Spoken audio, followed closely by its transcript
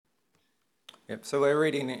So we're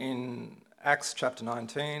reading in Acts chapter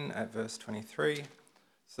 19 at verse 23.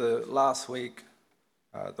 So last week,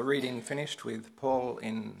 the reading finished with Paul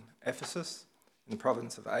in Ephesus, in the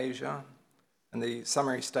province of Asia, and the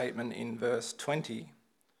summary statement in verse 20,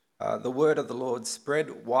 the word of the Lord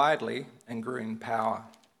spread widely and grew in power.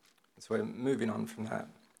 So we're moving on from that.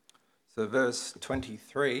 So verse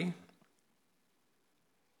 23,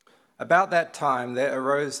 about that time there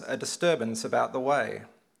arose a disturbance about the way.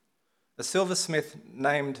 A silversmith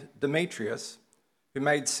named Demetrius, who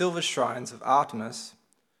made silver shrines of Artemis,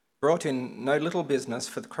 brought in no little business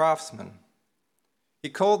for the craftsmen. He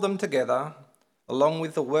called them together, along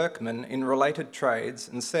with the workmen in related trades,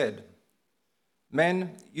 and said,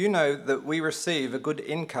 "Men, you know that we receive a good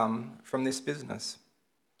income from this business.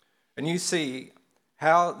 And you see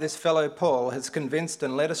how this fellow Paul has convinced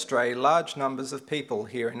and led astray large numbers of people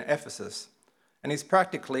here in Ephesus, and is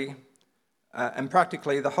practically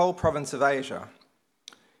the whole province of Asia.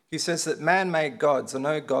 He says that man-made gods are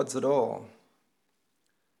no gods at all.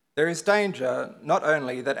 There is danger not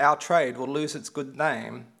only that our trade will lose its good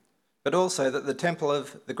name, but also that the temple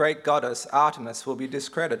of the great goddess Artemis will be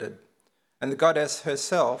discredited, and the goddess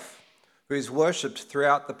herself, who is worshipped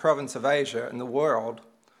throughout the province of Asia and the world,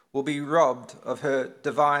 will be robbed of her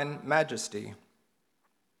divine majesty."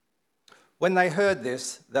 When they heard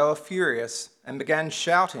this, they were furious and began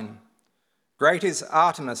shouting, "Great is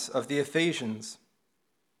Artemis of the Ephesians."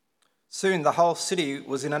 Soon the whole city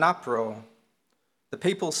was in an uproar. The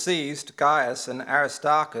people seized Gaius and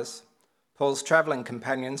Aristarchus, Paul's travelling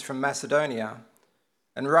companions from Macedonia,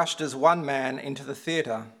 and rushed as one man into the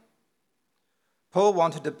theatre. Paul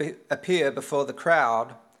wanted to appear before the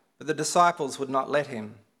crowd, but the disciples would not let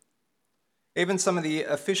him. Even some of the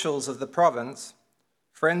officials of the province,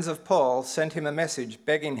 friends of Paul, sent him a message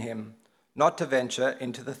begging him not to venture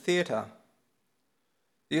into the theatre.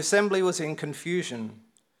 The assembly was in confusion.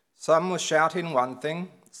 Some were shouting one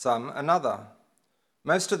thing, some another.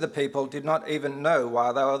 Most of the people did not even know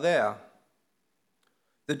why they were there.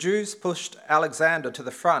 The Jews pushed Alexander to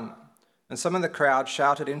the front, and some of the crowd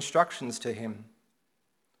shouted instructions to him.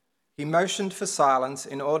 He motioned for silence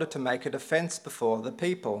in order to make a defense before the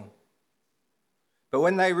people. But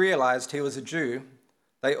when they realized he was a Jew,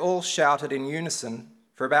 they all shouted in unison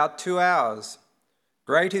for about 2 hours,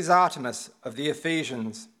 "Great is Artemis of the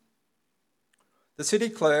Ephesians." The city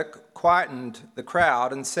clerk quietened the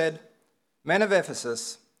crowd and said, "Men of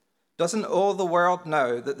Ephesus, doesn't all the world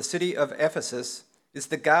know that the city of Ephesus is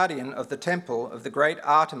the guardian of the temple of the great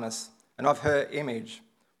Artemis and of her image,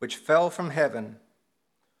 which fell from heaven?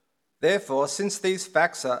 Therefore, since these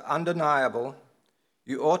facts are undeniable,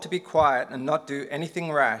 you ought to be quiet and not do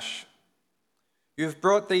anything rash. You have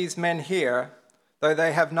brought these men here, though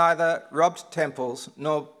they have neither robbed temples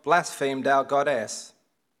nor blasphemed our goddess.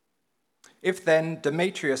 If then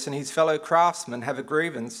Demetrius and his fellow craftsmen have a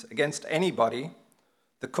grievance against anybody,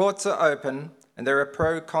 the courts are open and there are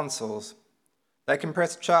proconsuls. They can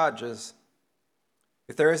press charges.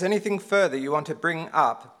 If there is anything further you want to bring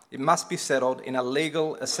up, it must be settled in a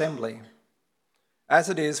legal assembly. As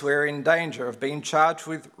it is, we're in danger of being charged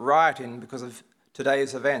with rioting because of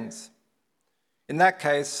today's events. In that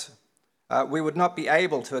case, we would not be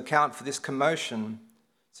able to account for this commotion,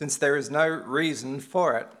 since there is no reason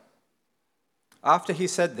for it." After he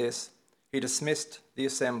said this, he dismissed the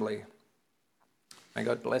assembly. May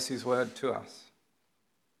God bless his word to us.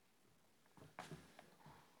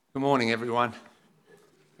 Good morning, everyone.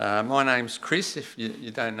 My name's Chris, if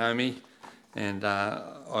you don't know me, and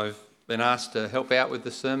I've been asked to help out with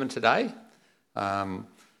the sermon today.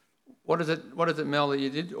 What is it, Mel, that you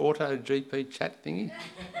did? Auto GP chat thingy?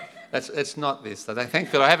 It's not this. So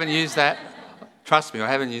thank God I haven't used that. Trust me, I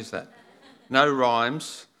haven't used that. No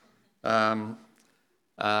rhymes.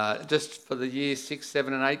 Just for the year 6,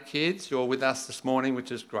 7 and 8 kids, you're with us this morning,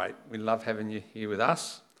 which is great. We love having you here with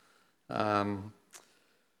us.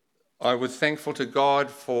 I was thankful to God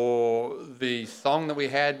for the song that we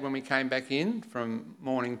had when we came back in from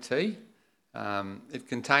morning tea. It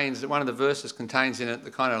contains, one of the verses contains in it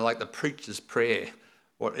the kind of like the preacher's prayer,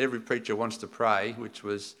 what every preacher wants to pray, which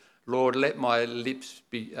was, "Lord, take my lips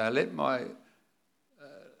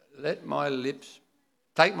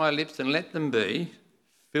and let them be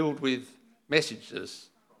filled with messages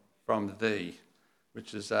from thee,"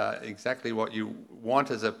 which is exactly what you want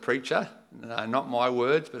as a preacher. Not my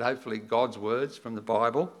words, but hopefully God's words from the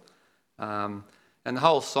Bible. And the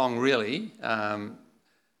whole song really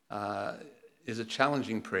is a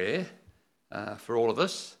challenging prayer for all of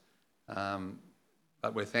us.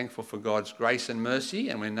 But we're thankful for God's grace and mercy,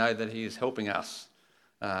 and we know that he is helping us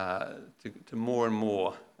to more and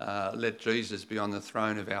more let Jesus be on the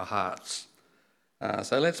throne of our hearts.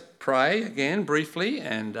 So let's pray again briefly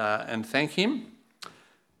and thank him.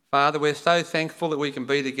 Father, we're so thankful that we can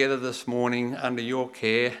be together this morning under your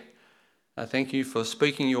care. Thank you for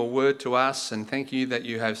speaking your word to us, and thank you that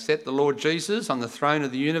you have set the Lord Jesus on the throne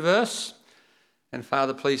of the universe. And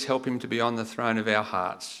Father, please help him to be on the throne of our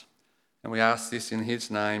hearts. And we ask this in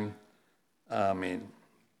his name. Amen.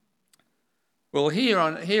 Well, here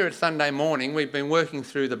at Sunday morning, we've been working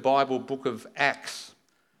through the Bible book of Acts.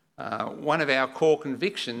 One of our core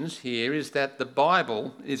convictions here is that the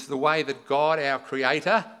Bible is the way that God, our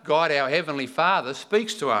Creator, God, our Heavenly Father,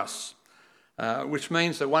 speaks to us, which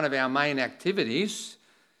means that one of our main activities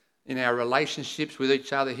in our relationships with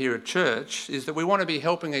each other here at church is that we want to be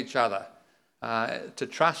helping each other to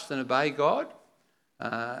trust and obey God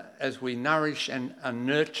as we nourish and are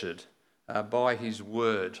nurtured by his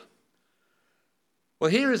word.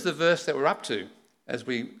 Well, here is the verse that we're up to as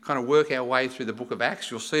we kind of work our way through the book of Acts.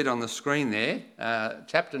 You'll see it on the screen there.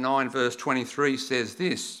 Chapter 9, verse 23 says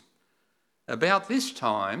this: "About this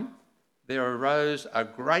time there arose a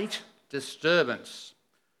great disturbance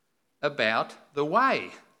about the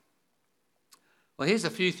way." Well, here's a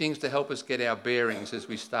few things to help us get our bearings as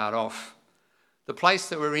we start off. The place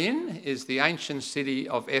that we're in is the ancient city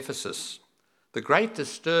of Ephesus. The great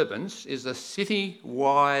disturbance is a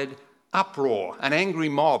city-wide uproar, an angry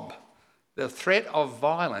mob. The threat of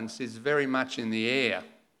violence is very much in the air.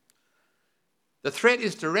 The threat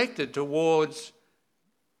is directed towards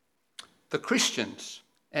the Christians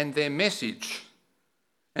and their message.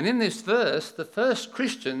 And in this verse, the first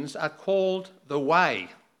Christians are called the Way.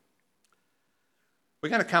 We're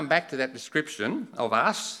going to come back to that description of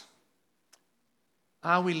us.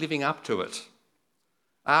 Are we living up to it?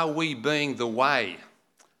 Are we being the way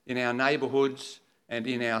in our neighbourhoods and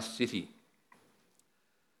in our city?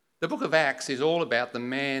 The book of Acts is all about the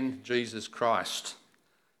man Jesus Christ,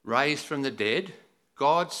 raised from the dead,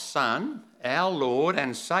 God's Son, our Lord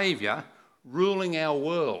and Saviour, ruling our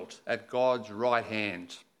world at God's right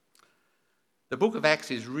hand. The book of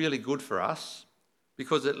Acts is really good for us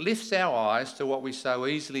because it lifts our eyes to what we so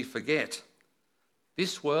easily forget.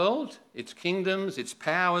 This world, its kingdoms, its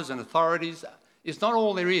powers and authorities is not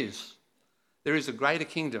all there is. There is a greater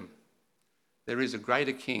kingdom. There is a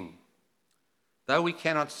greater king. Though we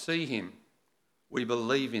cannot see him, we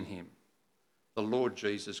believe in him, the Lord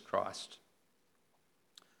Jesus Christ.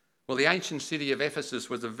 Well, the ancient city of Ephesus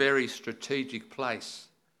was a very strategic place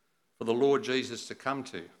for the Lord Jesus to come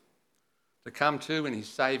to in his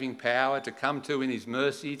saving power, to come to in his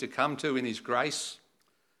mercy, to come to in his grace.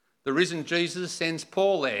 The risen Jesus sends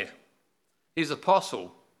Paul there, his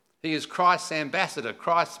apostle. He is Christ's ambassador,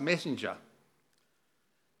 Christ's messenger.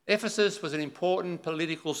 Ephesus was an important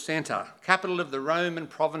political centre, capital of the Roman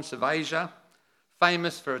province of Asia,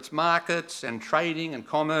 famous for its markets and trading and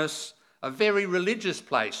commerce, a very religious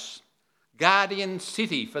place, guardian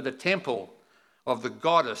city for the temple of the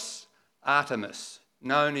goddess Artemis,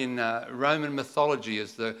 known in Roman mythology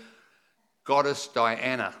as the goddess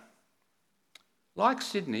Diana. Like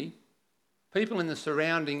Sydney, people in the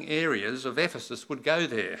surrounding areas of Ephesus would go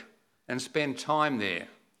there and spend time there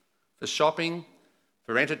for shopping,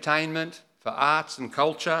 for entertainment, for arts and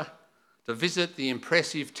culture, to visit the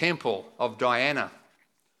impressive temple of Diana.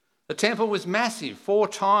 The temple was massive, 4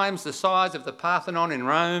 times the size of the Parthenon in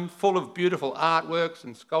Rome, full of beautiful artworks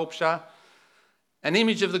and sculpture. An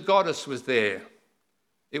image of the goddess was there.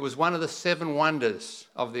 It was one of the 7 wonders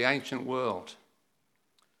of the ancient world.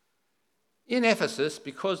 In Ephesus,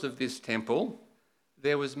 because of this temple,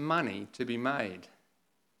 there was money to be made.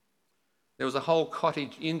 There was a whole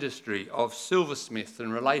cottage industry of silversmiths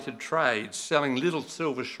and related trades selling little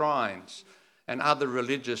silver shrines and other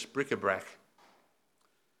religious bric-a-brac.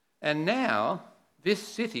 And now this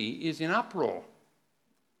city is in uproar.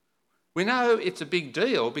 We know it's a big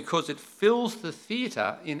deal because it fills the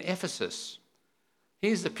theatre in Ephesus.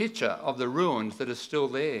 Here's the picture of the ruins that are still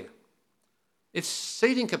there. Its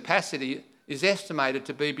seating capacity is estimated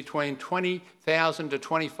to be between 20,000 to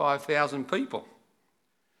 25,000 people.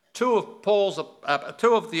 Two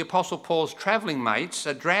of the Apostle Paul's travelling mates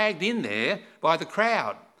are dragged in there by the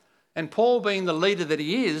crowd. And Paul, being the leader that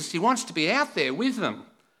he is, he wants to be out there with them.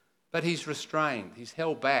 But he's restrained, he's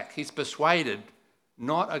held back, he's persuaded.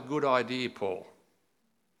 Not a good idea, Paul.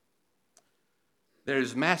 There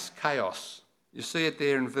is mass chaos. You see it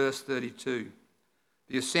there in verse 32.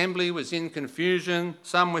 The assembly was in confusion.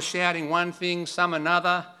 Some were shouting one thing, some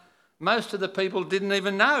another. Most of the people didn't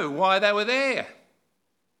even know why they were there.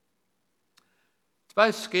 It's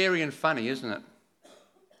both scary and funny, isn't it?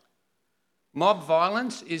 Mob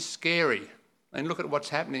violence is scary. And look at what's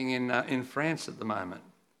happening in France at the moment.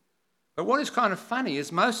 But what is kind of funny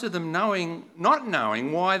is most of them not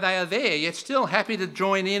knowing why they are there, yet still happy to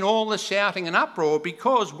join in all the shouting and uproar,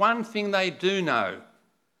 because one thing they do know: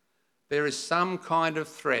 there is some kind of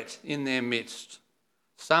threat in their midst,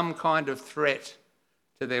 some kind of threat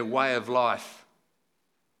to their way of life.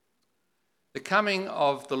 The coming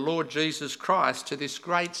of the Lord Jesus Christ to this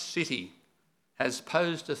great city has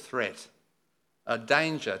posed a threat, a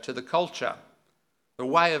danger to the culture, the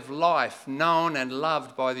way of life known and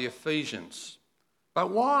loved by the Ephesians. But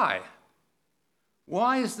why?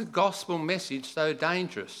 Why is the gospel message so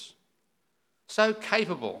dangerous, so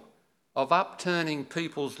capable of upturning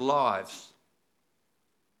people's lives?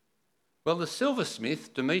 Well, the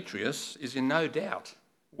silversmith, Demetrius, is in no doubt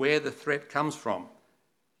where the threat comes from.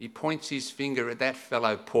 He points his finger at that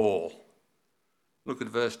fellow Paul. Look at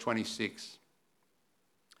verse 26.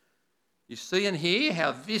 You see and hear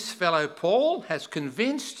how this fellow Paul has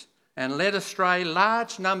convinced and led astray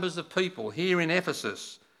large numbers of people here in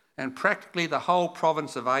Ephesus and practically the whole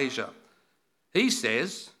province of Asia. He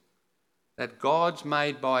says that gods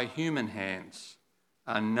made by human hands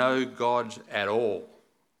are no gods at all.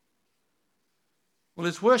 Well,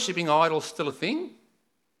 is worshipping idols still a thing?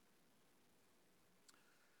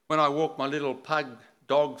 When I walk my little pug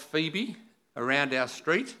dog Phoebe around our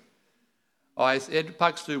street,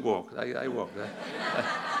 pugs do walk. They walk.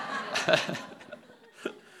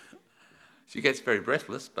 She gets very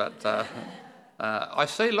breathless, but I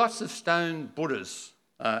see lots of stone Buddhas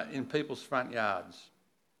in people's front yards.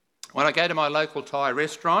 When I go to my local Thai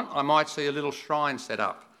restaurant, I might see a little shrine set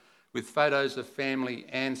up with photos of family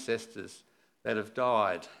ancestors that have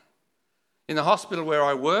died. In the hospital where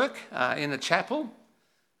I work, in the chapel,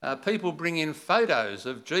 people bring in photos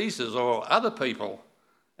of Jesus or other people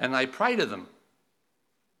and they pray to them.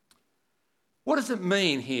 What does it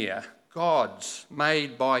mean here? Gods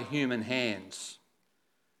made by human hands.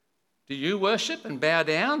 Do you worship and bow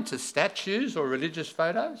down to statues or religious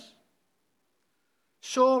photos?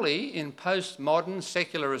 Surely in postmodern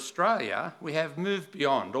secular Australia, we have moved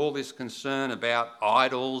beyond all this concern about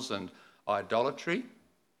idols and idolatry.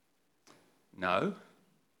 No.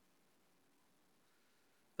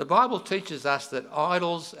 The Bible teaches us that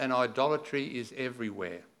idols and idolatry is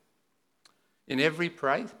everywhere, in every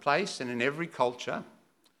place and in every culture.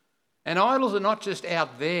 And idols are not just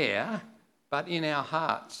out there, but in our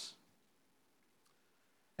hearts.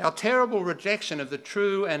 Our terrible rejection of the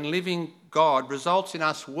true and living God results in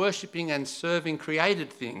us worshipping and serving created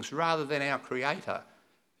things rather than our Creator,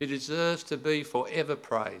 who deserves to be forever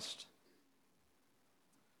praised.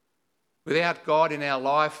 Without God in our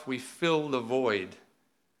life, we fill the void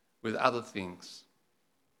with other things.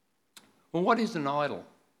 Well, what is an idol?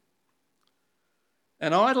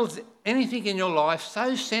 An idol is anything in your life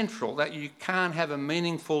so central that you can't have a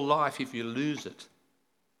meaningful life if you lose it.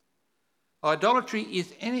 Idolatry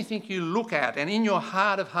is anything you look at and in your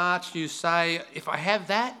heart of hearts you say, if I have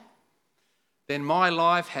that, then my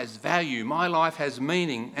life has value, my life has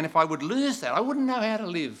meaning, and if I would lose that, I wouldn't know how to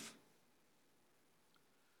live.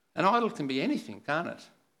 An idol can be anything, can't it?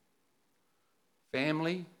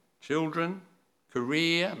 Family, children,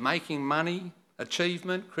 career, making money,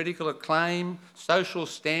 achievement, critical acclaim, social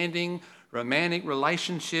standing, romantic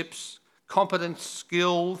relationships, competence,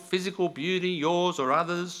 skill, physical beauty, yours or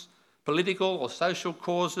others, political or social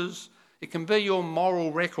causes. It can be your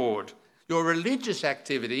moral record, your religious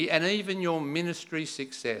activity, and even your ministry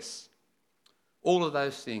success. All of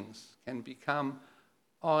those things can become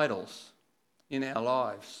idols in our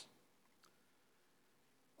lives.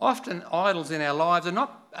 Often idols in our lives are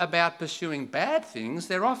not about pursuing bad things.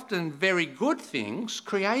 They're often very good things,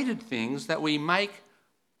 created things that we make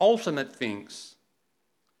ultimate things.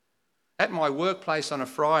 At my workplace on a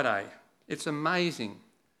Friday, it's amazing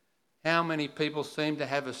how many people seem to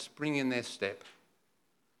have a spring in their step.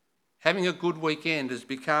 Having a good weekend has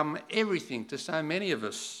become everything to so many of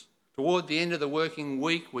us. Toward the end of the working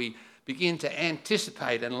week, we begin to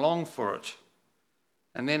anticipate and long for it.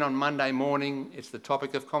 And then on Monday morning, it's the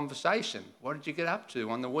topic of conversation. What did you get up to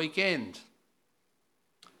on the weekend?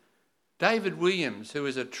 David Williams, who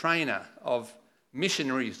is a trainer of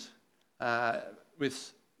missionaries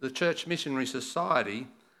with the Church Missionary Society,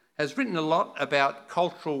 has written a lot about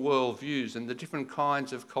cultural worldviews and the different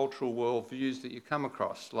kinds of cultural worldviews that you come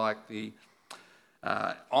across, like the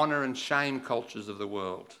honour and shame cultures of the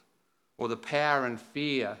world, or the power and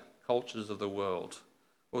fear cultures of the world,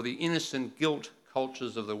 or the innocent guilt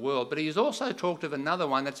cultures of the world. But he's also talked of another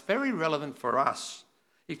one that's very relevant for us.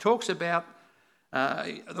 He talks about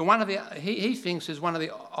he thinks is one of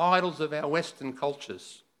the idols of our Western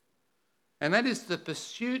cultures, and that is the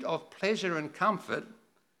pursuit of pleasure and comfort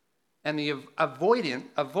and the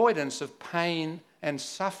avoidance of pain and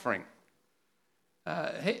suffering.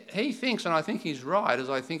 He thinks, and I think he's right as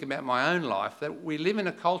I think about my own life, that we live in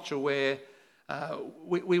a culture where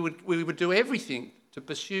we would do everything to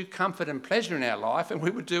pursue comfort and pleasure in our life, and we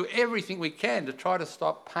would do everything we can to try to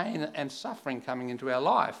stop pain and suffering coming into our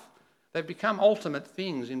life. They've become ultimate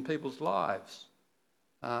things in people's lives.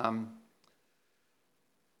 And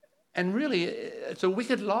really, it's a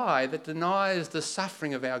wicked lie that denies the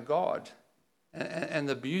suffering of our God and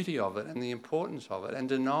the beauty of it and the importance of it, and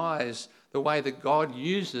denies the way that God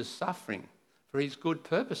uses suffering for his good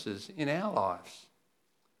purposes in our lives.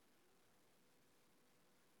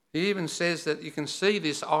 He even says that you can see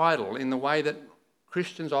this idol in the way that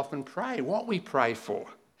Christians often pray, what we pray for.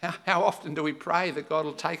 How often do we pray that God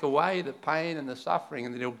will take away the pain and the suffering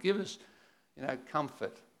and that he'll give us,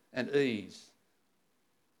 comfort and ease?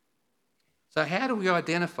 So how do we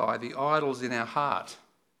identify the idols in our heart?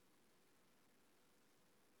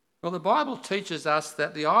 Well, the Bible teaches us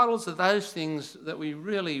that the idols are those things that we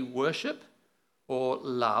really worship or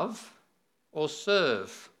love or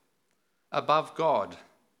serve above God.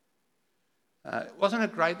 Wasn't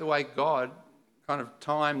it great the way God kind of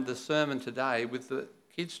timed the sermon today with the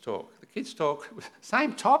kids' talk? The kids' talk,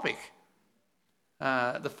 same topic.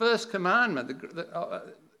 The first commandment,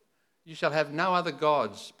 you shall have no other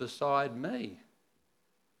gods beside me.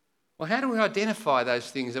 Well, how do we identify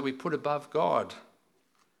those things that we put above God?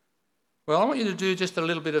 Well, I want you to do just a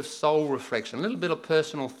little bit of soul reflection, a little bit of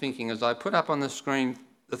personal thinking as I put up on the screen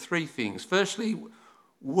the three things. Firstly,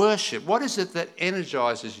 worship. What is it that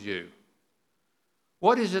energises you?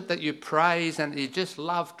 What is it that you praise and you just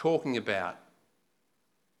love talking about?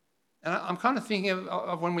 And I'm kind of thinking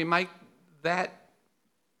of when we make that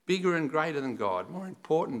bigger and greater than God, more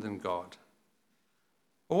important than God.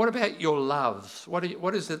 Or what about your loves? What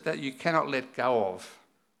is it that you cannot let go of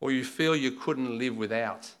or you feel you couldn't live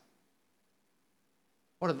without?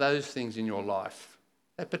 What are those things in your life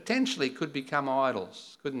that potentially could become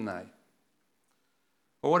idols, couldn't they?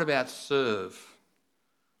 Or what about serve?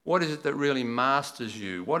 What is it that really masters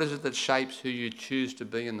you? What is it that shapes who you choose to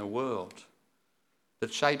be in the world?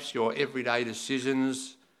 That shapes your everyday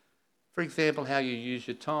decisions? For example, how you use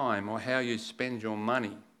your time or how you spend your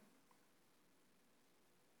money.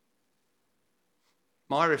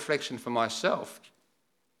 My reflection for myself,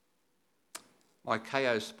 my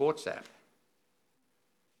KO Sports app.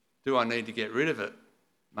 Do I need to get rid of it?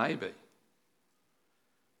 Maybe.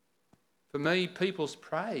 For me, people's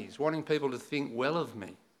praise, wanting people to think well of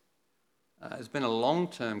me, has been a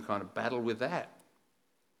long-term kind of battle with that.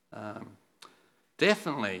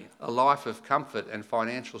 Definitely a life of comfort and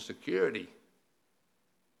financial security.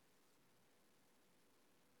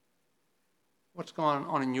 What's gone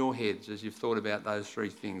on in your heads as you've thought about those three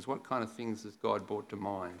things? What kind of things has God brought to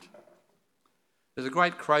mind? There's a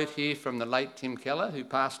great quote here from the late Tim Keller, who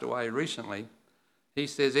passed away recently. He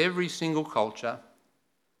says, every single culture,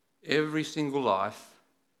 every single life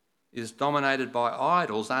is dominated by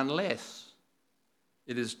idols unless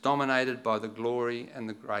it is dominated by the glory and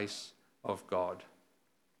the grace of God.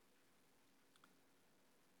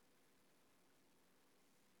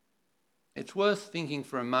 It's worth thinking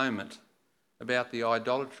for a moment about the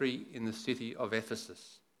idolatry in the city of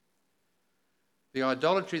Ephesus. The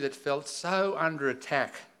idolatry that felt so under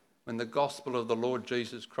attack when the gospel of the Lord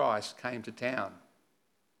Jesus Christ came to town.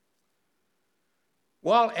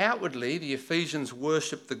 While outwardly the Ephesians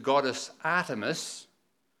worshipped the goddess Artemis,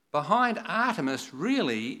 behind Artemis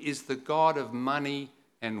really is the god of money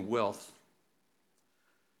and wealth.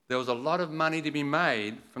 There was a lot of money to be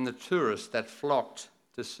made from the tourists that flocked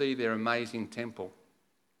to see their amazing temple.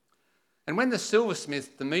 And when the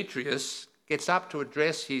silversmith Demetrius gets up to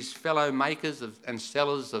address his fellow makers and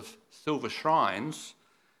sellers of silver shrines,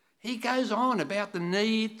 he goes on about the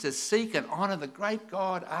need to seek and honour the great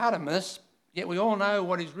god Artemis, yet we all know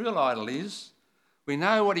what his real idol is. We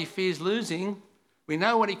know what he fears losing. We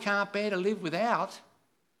know what he can't bear to live without.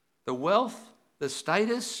 The wealth, the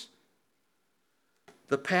status,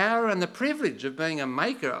 the power and the privilege of being a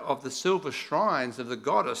maker of the silver shrines of the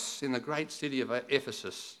goddess in the great city of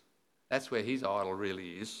Ephesus. That's where his idol really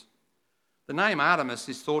is. The name Artemis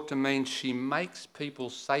is thought to mean she makes people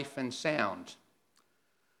safe and sound.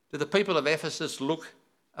 Do the people of Ephesus look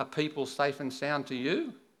a people safe and sound to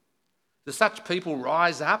you? Do such people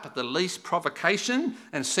rise up at the least provocation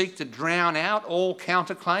and seek to drown out all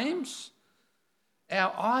counterclaims?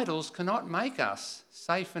 Our idols cannot make us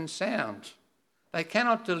safe and sound. They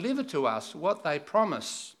cannot deliver to us what they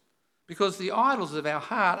promise, because the idols of our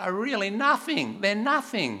heart are really nothing. They're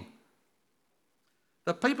nothing.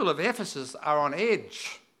 The people of Ephesus are on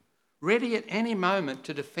edge. ready at any moment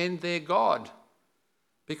to defend their God,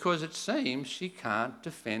 because it seems she can't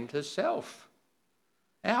defend herself.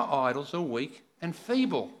 Our idols are weak and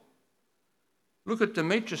feeble. Look at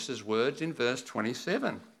Demetrius' words in verse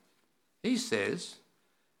 27. He says,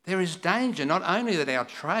 "There is danger not only that our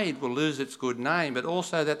trade will lose its good name, but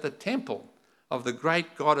also that the temple of the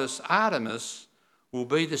great goddess Artemis will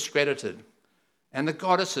be discredited, and the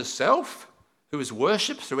goddess herself, who is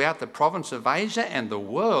worshipped throughout the province of Asia and the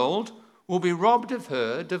world, will be robbed of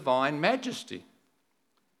her divine majesty."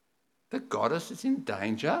 The goddess is in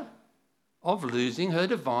danger of losing her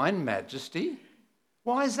divine majesty.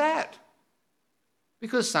 Why is that?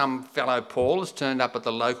 Because some fellow Paul has turned up at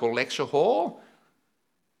the local lecture hall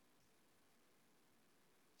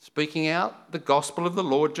speaking out the gospel of the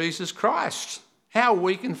Lord Jesus Christ. How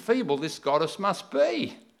weak and feeble this goddess must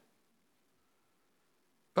be.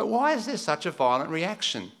 But why is there such a violent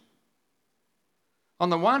reaction? On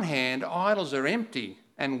the one hand, idols are empty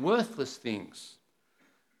and worthless things.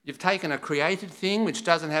 You've taken a created thing which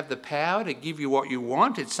doesn't have the power to give you what you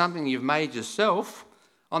want. It's something you've made yourself.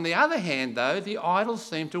 On the other hand, though, the idols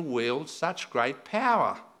seem to wield such great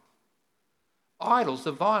power. Idols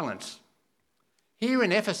are violent. Here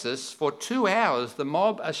in Ephesus, for 2 hours, the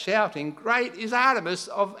mob are shouting, "Great is Artemis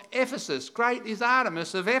of Ephesus! Great is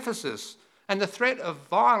Artemis of Ephesus!" And the threat of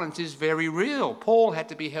violence is very real. Paul had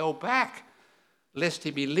to be held back, lest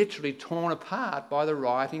he be literally torn apart by the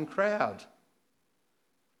rioting crowd.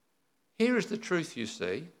 Here is the truth, you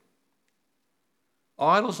see.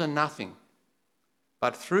 Idols are nothing,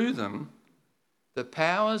 but through them, the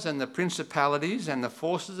powers and the principalities and the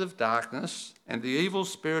forces of darkness and the evil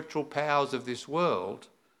spiritual powers of this world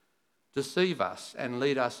deceive us and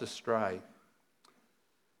lead us astray.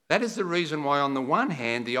 That is the reason why, on the one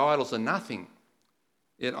hand, the idols are nothing,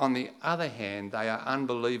 yet on the other hand, they are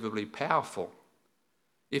unbelievably powerful.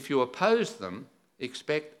 If you oppose them,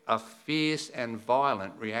 expect a fierce and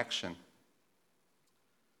violent reaction.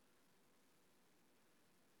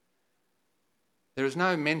 There is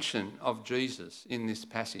no mention of Jesus in this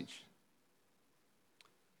passage.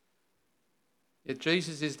 Yet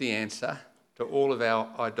Jesus is the answer to all of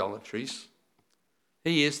our idolatries.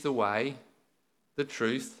 He is the way, the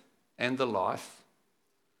truth, and the life.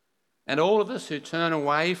 And all of us who turn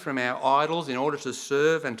away from our idols in order to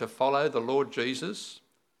serve and to follow the Lord Jesus,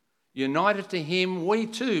 united to him, we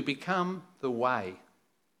too become the way.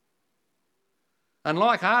 And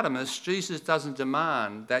like Artemis, Jesus doesn't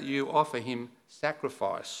demand that you offer him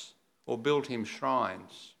sacrifice or build him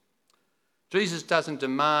shrines. Jesus doesn't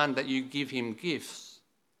demand that you give him gifts.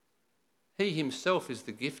 He himself is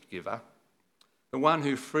the gift giver, the one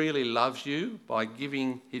who freely loves you by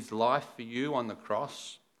giving his life for you on the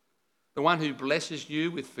cross, the one who blesses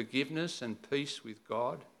you with forgiveness and peace with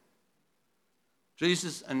God.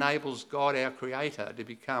 Jesus enables God, our Creator, to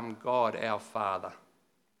become God, our Father.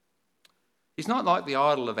 He's not like the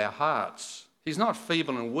idol of our hearts. He's not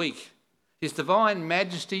feeble and weak. His divine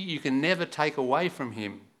majesty you can never take away from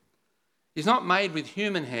him. He's not made with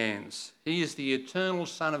human hands. He is the eternal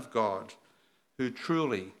Son of God who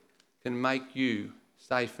truly can make you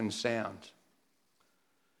safe and sound.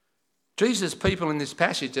 Jesus' people in this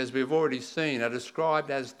passage, as we've already seen, are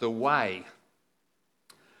described as the way.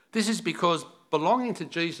 This is because belonging to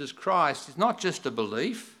Jesus Christ is not just a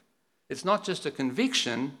belief, it's not just a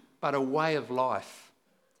conviction, but a way of life.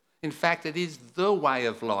 In fact, it is the way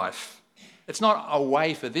of life. It's not a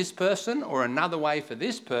way for this person or another way for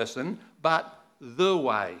this person, but the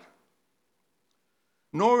way.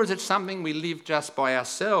 Nor is it something we live just by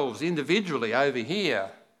ourselves, individually over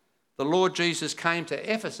here. The Lord Jesus came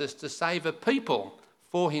to Ephesus to save a people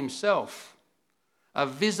for himself, a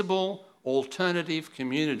visible alternative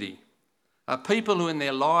community, a people who in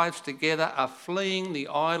their lives together are fleeing the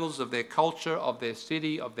idols of their culture, of their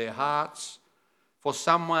city, of their hearts, for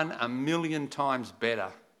someone 1,000,000 times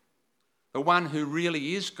better, the one who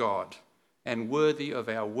really is God and worthy of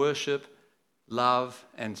our worship, love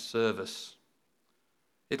and service.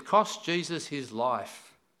 It cost Jesus his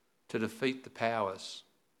life to defeat the powers.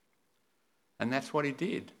 And that's what he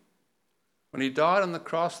did. When he died on the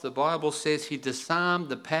cross, the Bible says he disarmed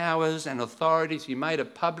the powers and authorities. He made a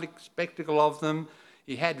public spectacle of them.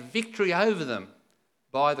 He had victory over them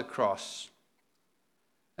by the cross.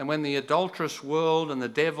 And when the adulterous world and the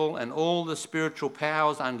devil and all the spiritual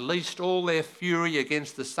powers unleashed all their fury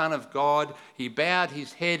against the Son of God, he bowed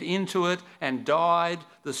his head into it and died.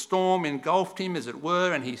 The storm engulfed him, as it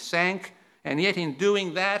were, and he sank. And yet in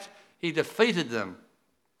doing that, he defeated them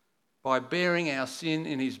by bearing our sin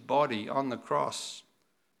in his body on the cross.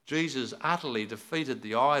 Jesus utterly defeated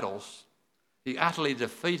the idols. He utterly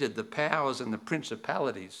defeated the powers and the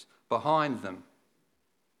principalities behind them.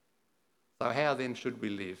 So how then should we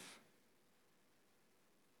live?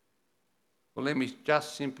 Well, let me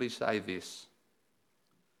just simply say this.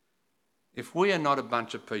 If we are not a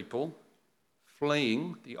bunch of people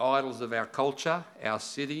fleeing the idols of our culture, our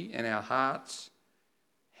city and our hearts,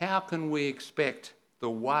 how can we expect the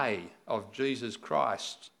way of Jesus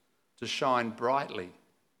Christ to shine brightly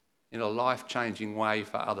in a life-changing way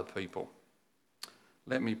for other people?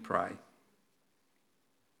 Let me pray.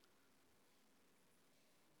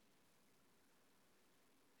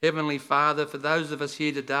 Heavenly Father, for those of us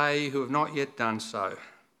here today who have not yet done so,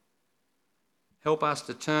 help us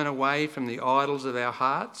to turn away from the idols of our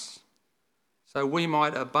hearts so we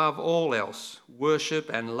might above all else worship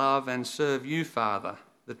and love and serve you, Father,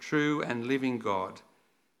 the true and living God,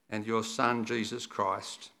 and your Son, Jesus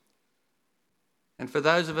Christ. And for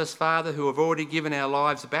those of us, Father, who have already given our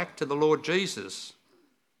lives back to the Lord Jesus,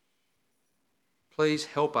 please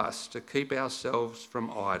help us to keep ourselves from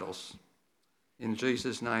idols. In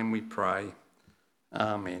Jesus' name we pray.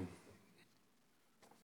 Amen.